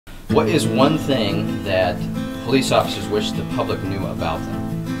What is one thing that police officers wish the public knew about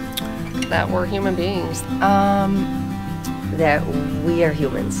them? That we're human beings. That we are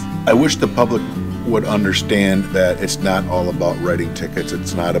humans. I wish the public would understand that it's not all about writing tickets.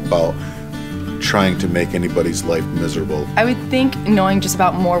 It's not about trying to make anybody's life miserable. I would think knowing just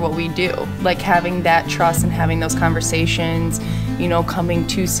about more what we do, like having that trust and having those conversations, you know, coming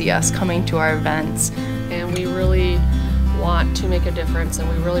to see us, coming to our events. And we really want to make a difference, and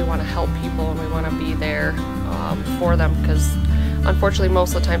we really want to help people, and we want to be there for them, because unfortunately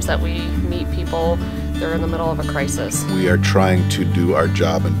most of the times that we meet people, they're in the middle of a crisis. We are trying to do our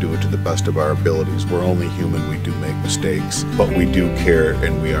job and do it to the best of our abilities. We're only human, we do make mistakes, but we do care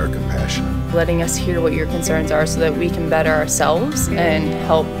and we are compassionate. Letting us hear what your concerns are so that we can better ourselves and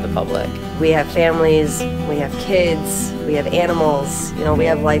help the public. We have families, we have kids, we have animals, you know, we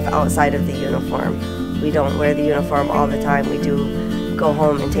have life outside of the uniform. We don't wear the uniform all the time. We do go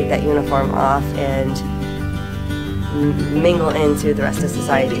home and take that uniform off and mingle into the rest of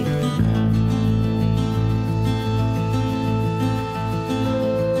society.